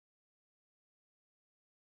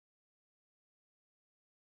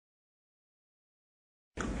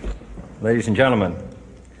Ladies and gentlemen,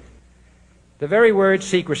 the very word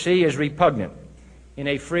secrecy is repugnant in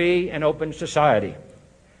a free and open society,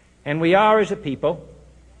 and we are, as a people,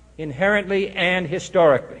 inherently and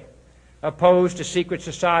historically opposed to secret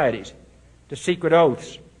societies, to secret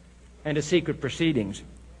oaths, and to secret proceedings.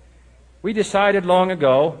 We decided long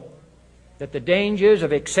ago that the dangers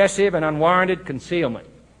of excessive and unwarranted concealment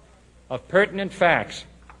of pertinent facts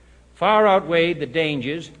far outweighed the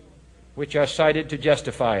dangers which are cited to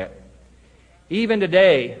justify it. Even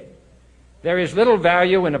today, there is little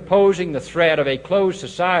value in opposing the threat of a closed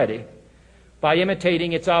society by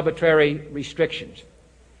imitating its arbitrary restrictions.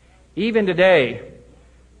 Even today,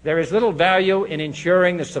 there is little value in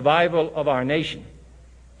ensuring the survival of our nation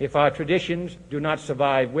if our traditions do not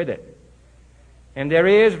survive with it. And there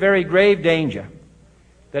is very grave danger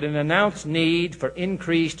that an announced need for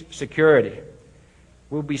increased security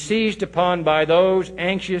will be seized upon by those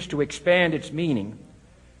anxious to expand its meaning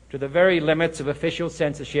to the very limits of official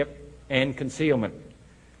censorship and concealment.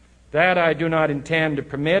 That I do not intend to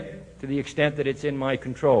permit to the extent that it's in my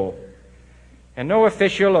control. And no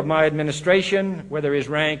official of my administration, whether his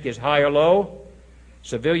rank is high or low,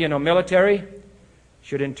 civilian or military,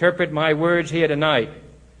 should interpret my words here tonight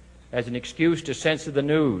as an excuse to censor the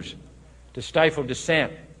news, to stifle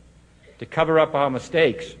dissent, to cover up our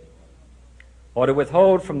mistakes, or to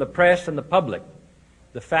withhold from the press and the public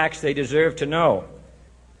the facts they deserve to know.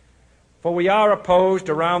 For we are opposed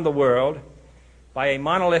around the world by a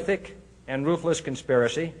monolithic and ruthless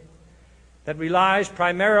conspiracy that relies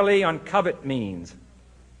primarily on covert means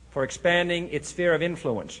for expanding its sphere of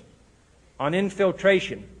influence, on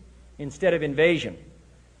infiltration instead of invasion,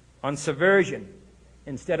 on subversion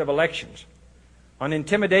instead of elections, on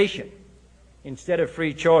intimidation instead of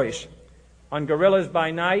free choice, on guerrillas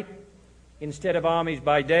by night instead of armies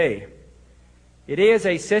by day. It is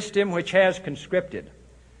a system which has conscripted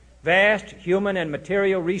vast human and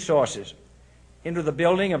material resources into the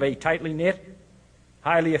building of a tightly knit,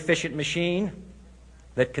 highly efficient machine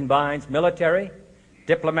that combines military,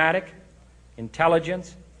 diplomatic,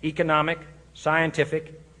 intelligence, economic,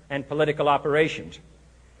 scientific, and political operations.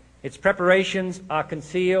 Its preparations are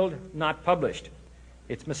concealed, not published.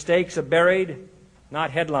 Its mistakes are buried,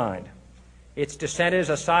 not headlined. Its dissenters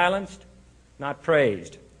are silenced, not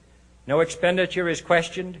praised. No expenditure is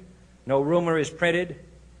questioned, no rumor is printed,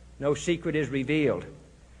 no secret is revealed.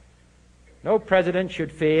 No president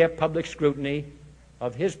should fear public scrutiny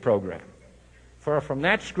of his program, for from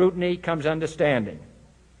that scrutiny comes understanding,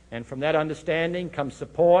 and from that understanding comes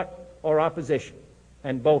support or opposition,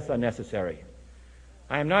 and both are necessary.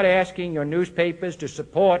 I am not asking your newspapers to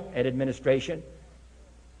support an administration,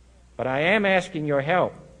 but I am asking your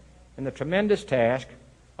help in the tremendous task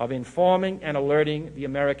of informing and alerting the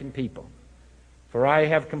American people. For I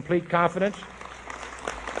have complete confidence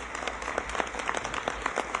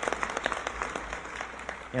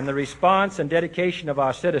in the response and dedication of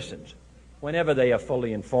our citizens whenever they are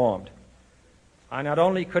fully informed. I not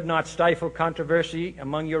only could not stifle controversy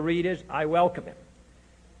among your readers, I welcome it.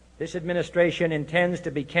 This administration intends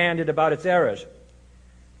to be candid about its errors.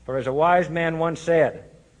 For as a wise man once said,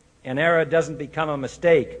 an error doesn't become a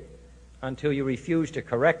mistake until you refuse to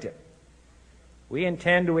correct it. We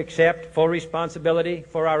intend to accept full responsibility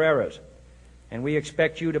for our errors, and we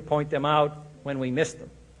expect you to point them out when we miss them.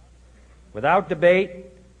 Without debate,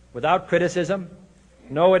 without criticism,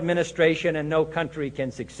 no administration and no country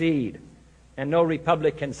can succeed, and no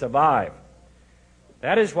republic can survive.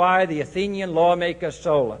 That is why the Athenian lawmaker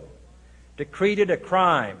Solon decreed it a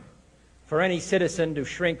crime for any citizen to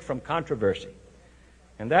shrink from controversy.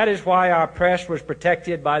 And that is why our press was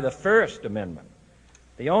protected by the First Amendment,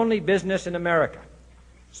 the only business in America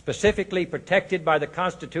specifically protected by the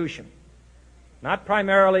Constitution, not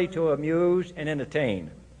primarily to amuse and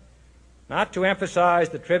entertain, not to emphasize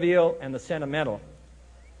the trivial and the sentimental,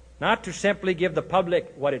 not to simply give the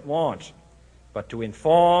public what it wants, but to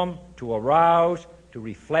inform, to arouse, to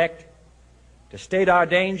reflect, to state our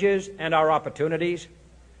dangers and our opportunities,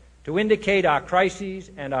 to indicate our crises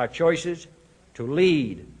and our choices, to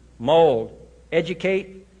lead, mold,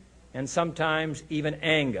 educate, and sometimes even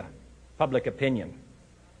anger public opinion.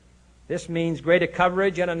 This means greater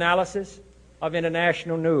coverage and analysis of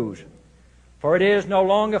international news, for it is no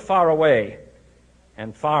longer far away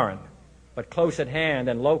and foreign, but close at hand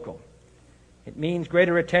and local. It means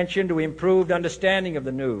greater attention to improved understanding of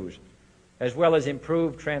the news, as well as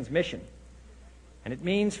improved transmission. And it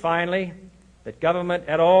means, finally, that government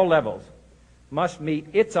at all levels must meet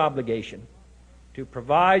its obligation to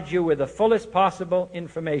provide you with the fullest possible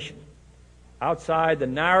information outside the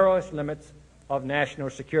narrowest limits of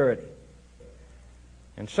national security.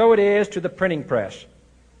 And so it is to the printing press,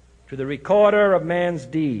 to the recorder of man's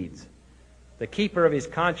deeds, the keeper of his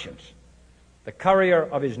conscience, the courier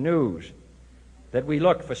of his news, that we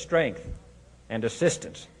look for strength and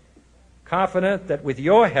assistance, confident that with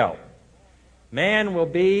your help, man will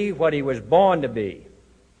be what he was born to be,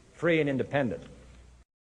 free and independent.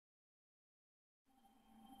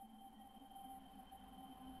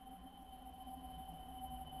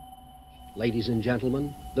 Ladies and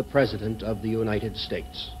gentlemen, the President of the United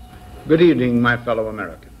States. Good evening, my fellow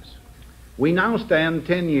Americans. We now stand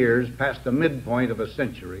 10 years past the midpoint of a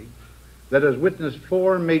century that has witnessed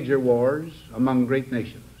 4 major wars among great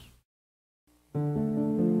nations.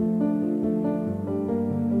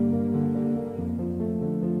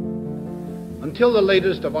 Until the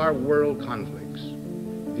latest of our world conflicts,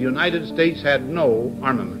 the United States had no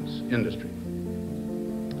armaments industry.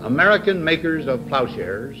 American makers of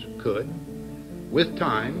plowshares could, with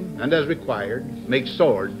time and as required, make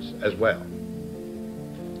swords as well.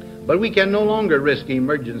 But we can no longer risk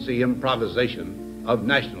emergency improvisation of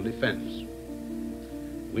national defense.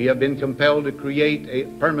 We have been compelled to create a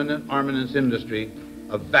permanent armaments industry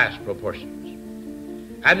of vast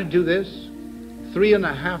proportions. Added to this,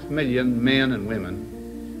 3.5 million men and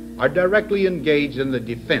women are directly engaged in the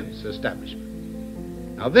defense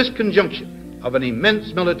establishment. Now, this conjunction of an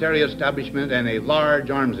immense military establishment and a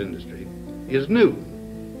large arms industry is new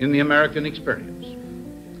in the American experience.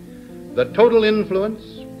 The total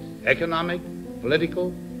influence, economic,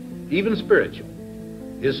 political, even spiritual,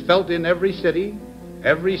 is felt in every city,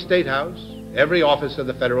 every state house, every office of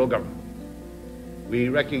the federal government. We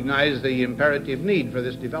recognize the imperative need for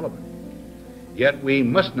this development, yet we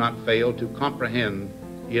must not fail to comprehend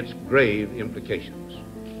its grave implications.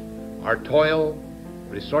 Our toil,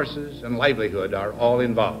 resources, and livelihood are all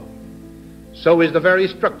involved. So is the very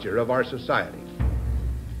structure of our society.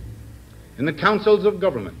 In the councils of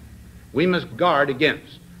government, we must guard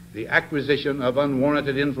against the acquisition of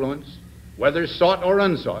unwarranted influence, whether sought or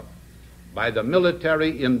unsought, by the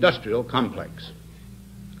military-industrial complex.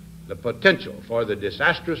 The potential for the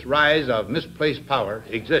disastrous rise of misplaced power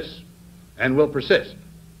exists and will persist.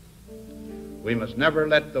 We must never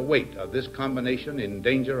let the weight of this combination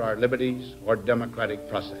endanger our liberties or democratic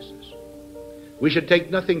processes. We should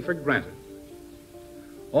take nothing for granted.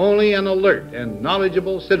 Only an alert and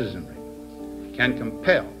knowledgeable citizenry can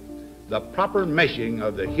compel the proper meshing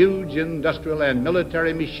of the huge industrial and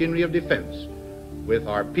military machinery of defense with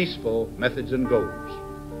our peaceful methods and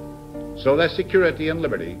goals, so that security and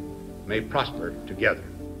liberty may prosper together.